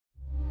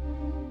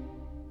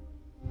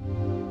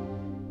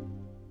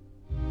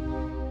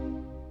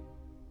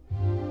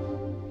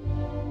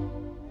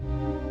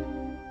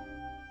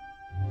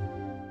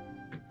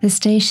The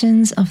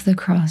Stations of the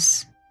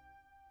Cross.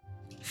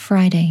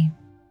 Friday.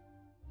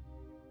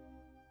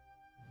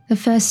 The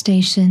first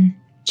station,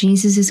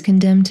 Jesus is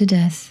condemned to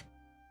death.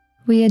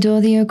 We adore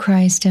thee, O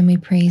Christ, and we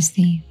praise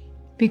thee.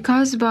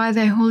 Because by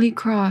thy holy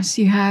cross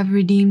you have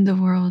redeemed the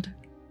world.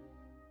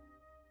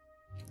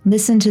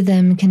 Listen to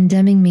them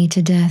condemning me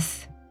to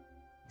death.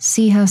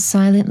 See how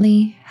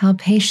silently, how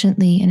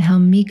patiently, and how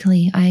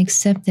meekly I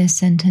accept their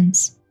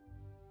sentence.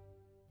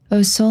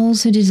 O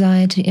souls who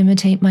desire to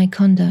imitate my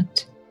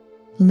conduct,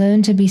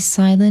 learn to be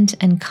silent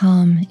and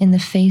calm in the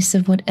face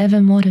of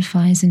whatever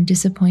mortifies and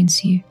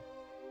disappoints you.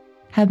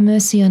 Have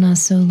mercy on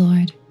us, O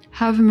Lord.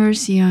 Have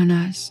mercy on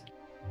us.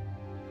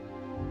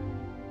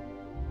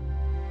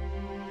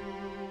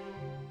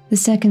 The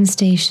second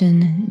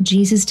station,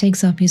 Jesus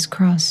takes up his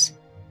cross.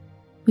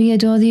 We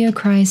adore thee, O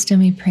Christ,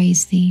 and we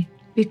praise thee.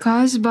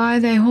 Because by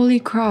thy holy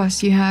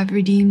cross you have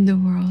redeemed the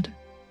world.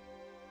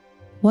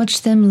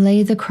 Watch them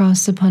lay the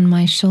cross upon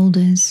my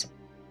shoulders.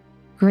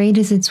 Great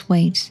is its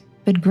weight,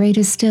 but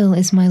greater still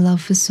is my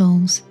love for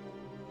souls.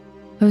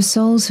 O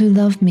souls who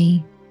love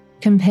me,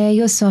 compare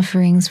your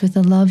sufferings with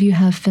the love you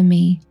have for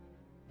me,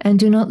 and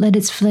do not let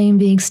its flame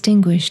be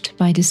extinguished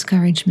by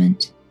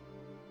discouragement.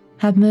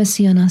 Have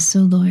mercy on us, O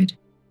Lord.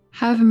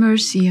 Have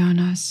mercy on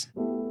us.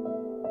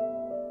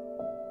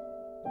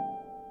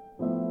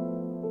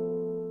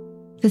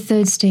 The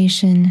third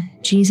station,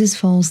 Jesus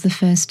falls the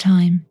first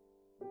time.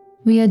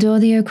 We adore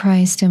thee, O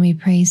Christ, and we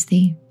praise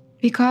thee.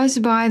 Because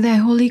by thy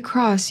holy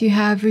cross you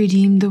have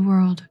redeemed the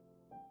world.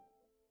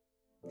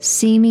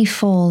 See me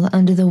fall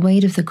under the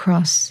weight of the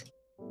cross,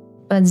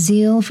 but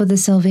zeal for the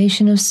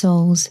salvation of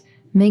souls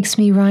makes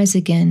me rise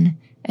again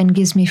and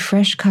gives me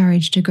fresh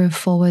courage to go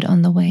forward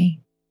on the way.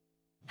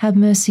 Have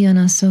mercy on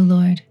us, O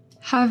Lord.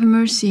 Have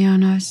mercy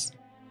on us.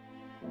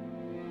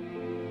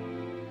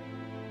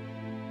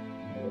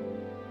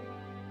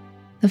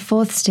 The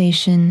fourth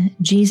station,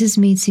 Jesus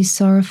meets his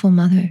sorrowful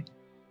mother.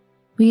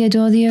 We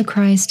adore thee, O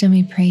Christ, and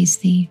we praise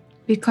thee.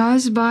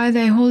 Because by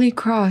thy holy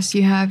cross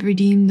you have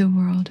redeemed the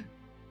world.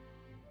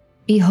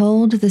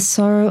 Behold the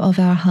sorrow of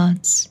our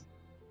hearts.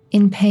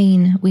 In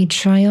pain we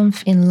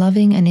triumph in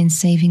loving and in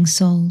saving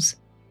souls.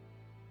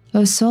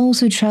 O souls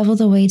who travel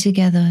the way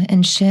together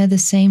and share the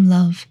same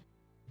love,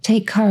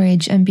 take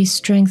courage and be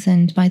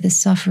strengthened by the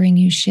suffering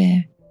you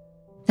share,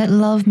 that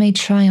love may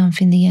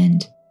triumph in the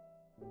end.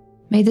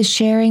 May the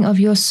sharing of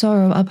your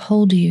sorrow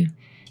uphold you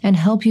and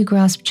help you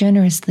grasp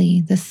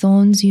generously the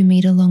thorns you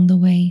meet along the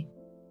way.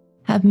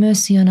 Have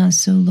mercy on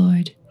us, O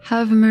Lord.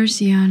 Have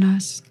mercy on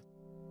us.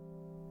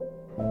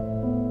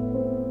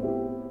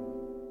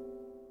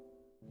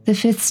 The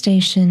fifth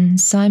station,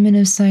 Simon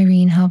of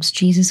Cyrene helps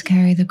Jesus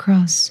carry the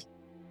cross.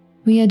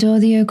 We adore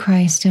thee, O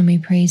Christ, and we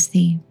praise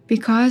thee.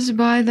 Because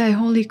by thy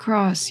holy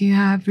cross you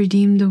have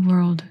redeemed the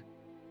world.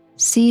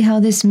 See how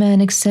this man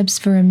accepts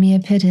for a mere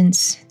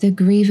pittance the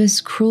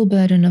grievous, cruel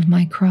burden of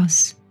my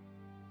cross.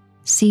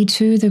 See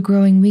too the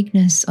growing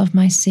weakness of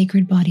my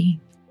sacred body.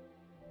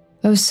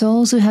 O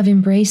souls who have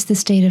embraced the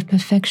state of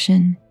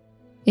perfection,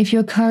 if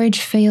your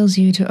courage fails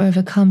you to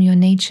overcome your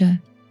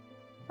nature,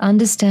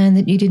 understand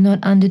that you did not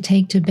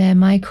undertake to bear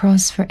my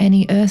cross for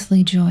any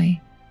earthly joy,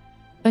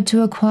 but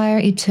to acquire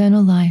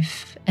eternal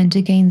life and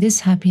to gain this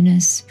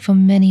happiness for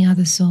many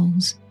other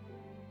souls.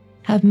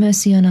 Have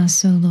mercy on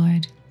us, O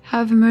Lord.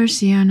 Have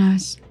mercy on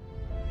us.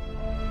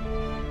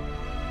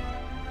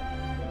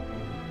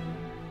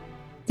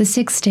 The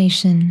sixth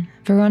station,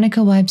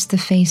 Veronica wipes the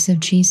face of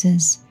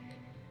Jesus.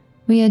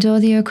 We adore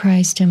thee, O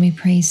Christ, and we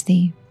praise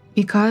thee.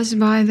 Because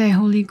by thy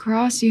holy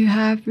cross you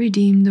have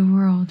redeemed the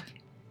world.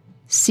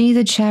 See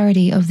the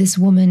charity of this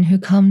woman who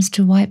comes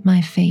to wipe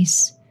my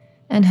face,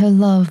 and her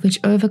love which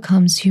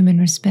overcomes human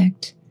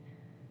respect.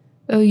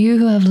 O you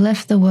who have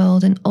left the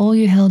world and all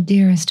you held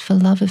dearest for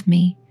love of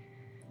me,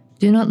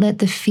 do not let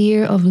the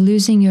fear of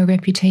losing your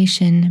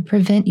reputation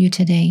prevent you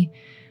today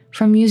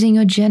from using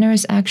your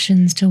generous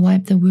actions to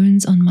wipe the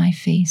wounds on my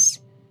face.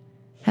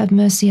 Have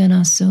mercy on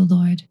us, O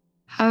Lord.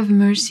 Have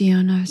mercy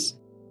on us.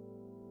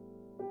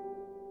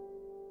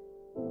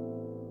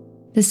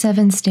 The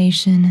seventh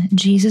station,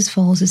 Jesus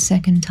falls a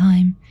second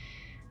time.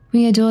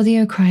 We adore thee,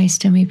 O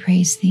Christ, and we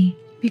praise thee.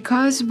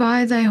 Because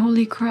by thy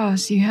holy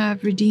cross you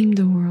have redeemed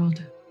the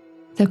world.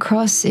 The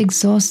cross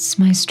exhausts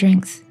my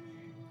strength.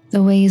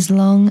 The way is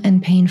long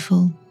and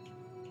painful.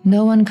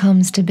 No one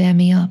comes to bear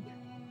me up.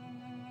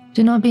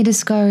 Do not be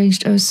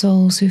discouraged, O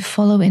souls who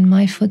follow in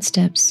my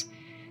footsteps,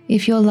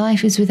 if your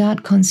life is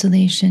without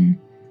consolation,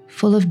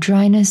 full of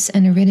dryness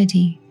and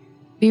aridity,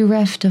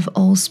 bereft of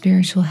all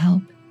spiritual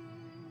help.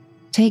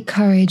 Take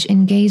courage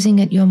in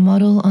gazing at your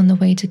model on the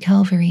way to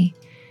Calvary.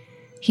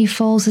 He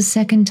falls a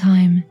second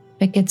time,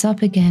 but gets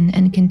up again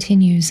and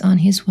continues on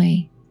his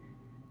way.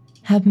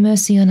 Have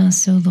mercy on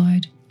us, O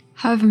Lord.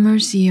 Have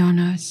mercy on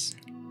us.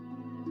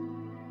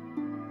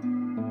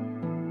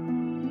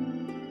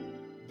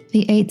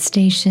 The eighth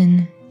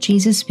station,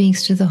 Jesus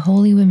speaks to the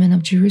holy women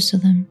of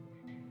Jerusalem.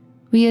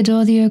 We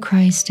adore thee, O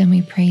Christ, and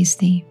we praise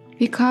thee.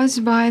 Because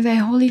by thy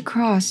holy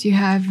cross you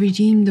have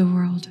redeemed the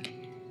world.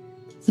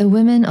 The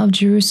women of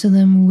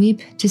Jerusalem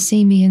weep to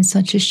see me in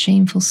such a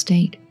shameful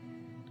state.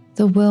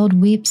 The world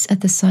weeps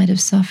at the sight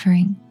of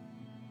suffering.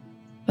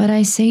 But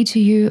I say to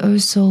you, O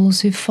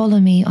souls who follow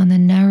me on the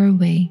narrow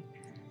way,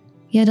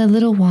 yet a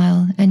little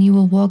while, and you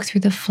will walk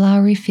through the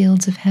flowery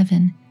fields of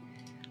heaven,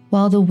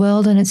 while the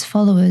world and its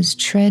followers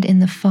tread in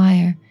the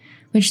fire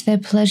which their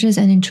pleasures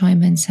and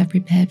enjoyments have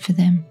prepared for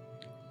them.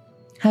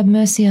 Have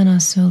mercy on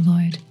us, O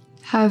Lord.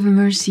 Have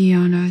mercy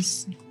on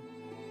us.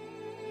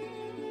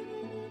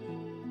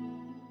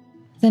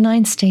 The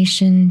ninth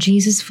station,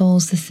 Jesus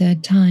falls the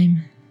third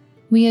time.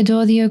 We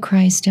adore thee, O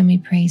Christ, and we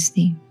praise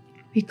thee.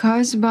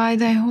 Because by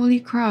thy holy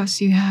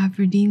cross you have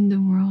redeemed the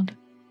world.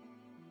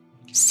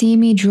 See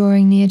me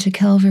drawing near to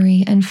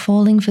Calvary and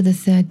falling for the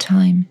third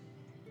time.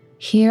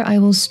 Here I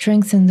will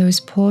strengthen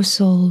those poor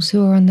souls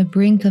who are on the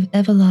brink of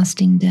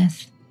everlasting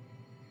death.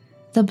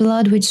 The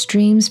blood which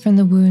streams from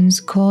the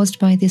wounds caused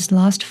by this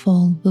last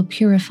fall will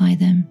purify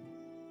them.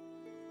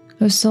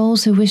 O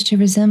souls who wish to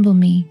resemble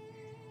me,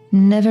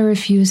 never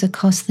refuse a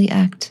costly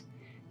act,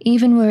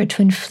 even were it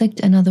to inflict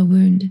another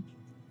wound.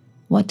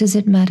 What does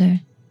it matter?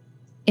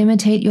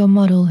 Imitate your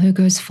model who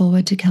goes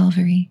forward to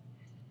Calvary.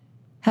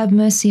 Have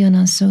mercy on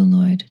us, O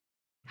Lord.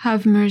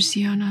 Have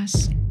mercy on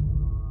us.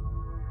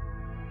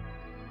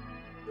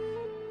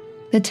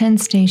 The 10th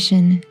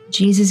station,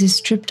 Jesus is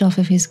stripped off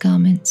of his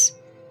garments.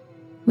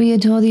 We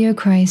adore thee, O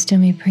Christ,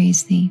 and we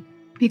praise thee.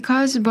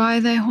 Because by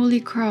thy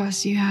holy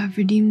cross you have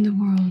redeemed the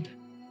world.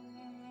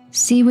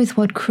 See with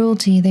what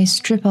cruelty they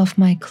strip off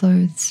my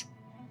clothes.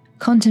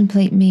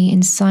 Contemplate me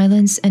in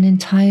silence and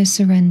entire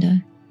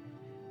surrender.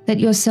 Let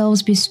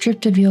yourselves be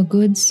stripped of your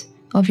goods,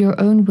 of your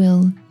own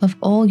will, of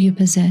all you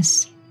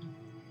possess.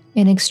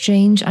 In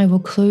exchange, I will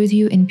clothe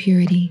you in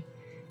purity,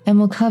 and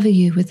will cover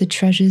you with the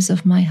treasures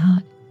of my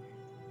heart.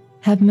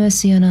 Have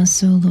mercy on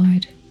us, O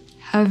Lord.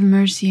 Have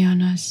mercy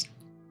on us.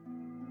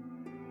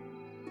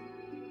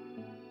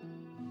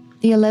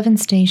 The 11th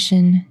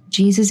station,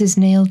 Jesus is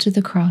nailed to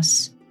the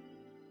cross.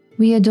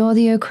 We adore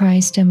thee, O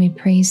Christ, and we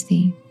praise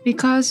thee.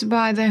 Because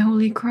by thy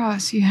holy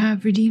cross you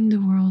have redeemed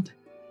the world.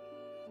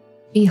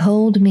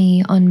 Behold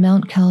me on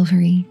Mount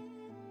Calvary.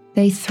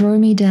 They throw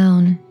me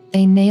down,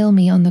 they nail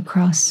me on the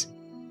cross.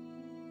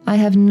 I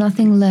have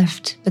nothing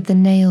left but the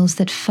nails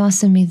that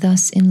fasten me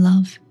thus in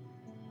love,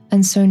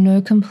 and so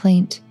no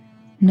complaint,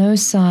 no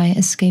sigh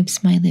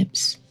escapes my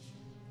lips.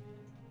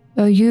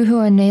 O you who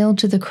are nailed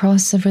to the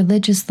cross of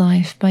religious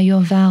life by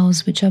your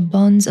vows which are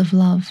bonds of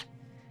love,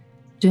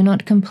 do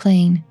not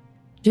complain,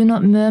 do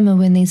not murmur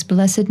when these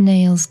blessed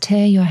nails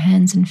tear your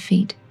hands and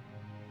feet.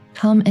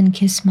 Come and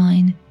kiss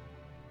mine.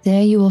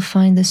 There you will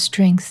find the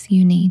strength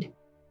you need.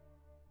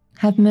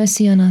 Have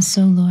mercy on us,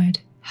 O Lord.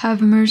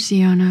 Have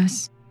mercy on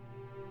us.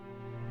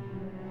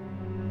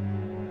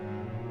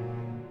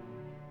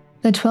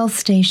 The 12th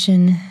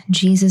station,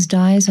 Jesus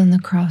dies on the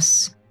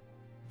cross.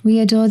 We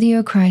adore thee,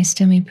 O Christ,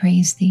 and we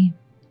praise thee.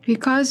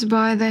 Because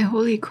by thy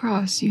holy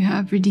cross you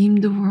have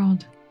redeemed the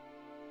world.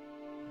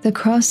 The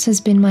cross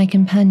has been my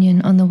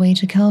companion on the way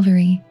to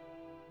Calvary,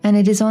 and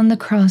it is on the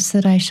cross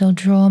that I shall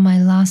draw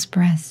my last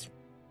breath.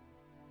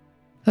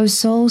 O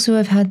souls who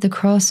have had the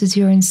cross as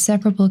your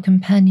inseparable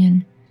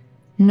companion,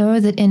 know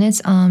that in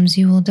its arms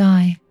you will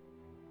die,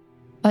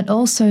 but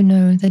also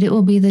know that it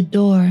will be the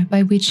door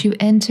by which you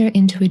enter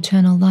into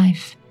eternal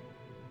life.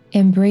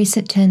 Embrace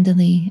it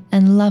tenderly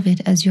and love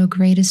it as your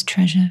greatest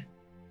treasure.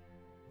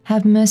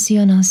 Have mercy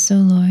on us, O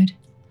Lord.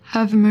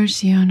 Have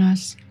mercy on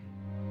us.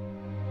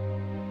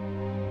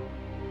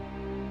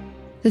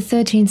 The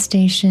 13th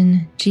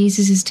station,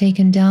 Jesus is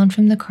taken down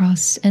from the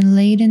cross and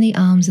laid in the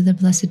arms of the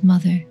Blessed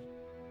Mother.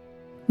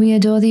 We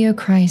adore thee, O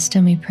Christ,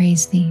 and we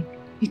praise thee.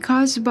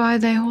 Because by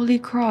thy holy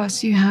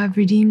cross you have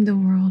redeemed the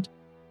world.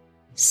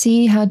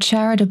 See how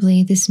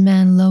charitably this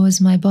man lowers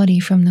my body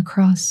from the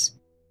cross.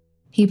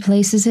 He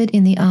places it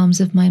in the arms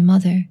of my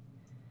mother.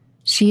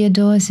 She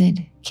adores it,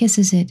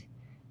 kisses it,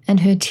 and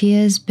her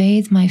tears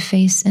bathe my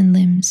face and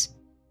limbs.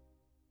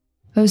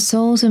 O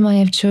souls whom I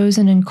have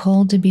chosen and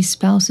called to be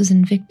spouses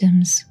and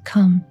victims,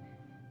 come,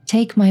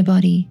 take my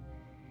body,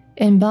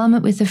 embalm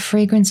it with the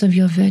fragrance of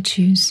your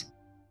virtues,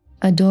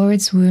 adore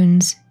its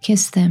wounds,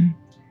 kiss them.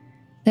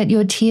 Let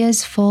your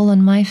tears fall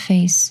on my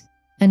face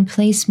and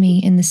place me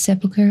in the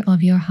sepulchre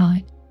of your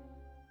heart.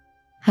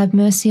 Have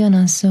mercy on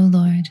us, O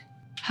Lord.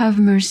 Have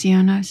mercy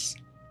on us.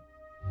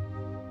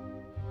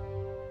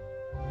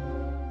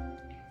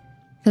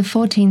 The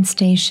 14th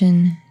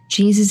station,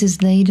 Jesus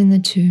is laid in the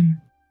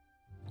tomb.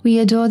 We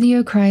adore thee,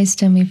 O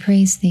Christ, and we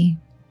praise thee.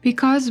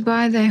 Because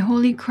by thy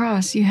holy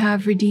cross you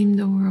have redeemed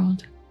the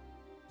world.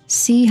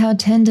 See how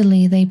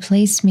tenderly they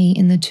place me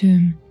in the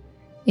tomb.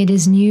 It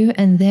is new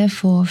and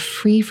therefore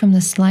free from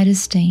the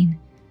slightest stain.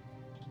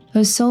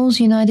 O souls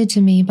united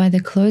to me by the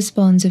close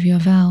bonds of your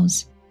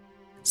vows,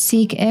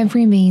 seek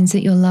every means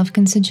that your love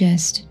can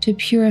suggest to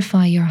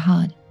purify your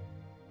heart,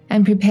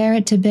 and prepare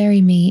it to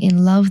bury me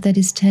in love that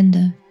is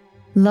tender,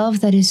 love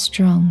that is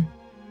strong,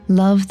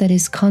 love that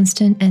is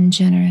constant and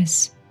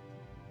generous.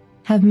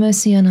 Have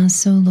mercy on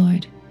us, O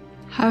Lord.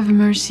 Have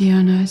mercy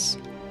on us.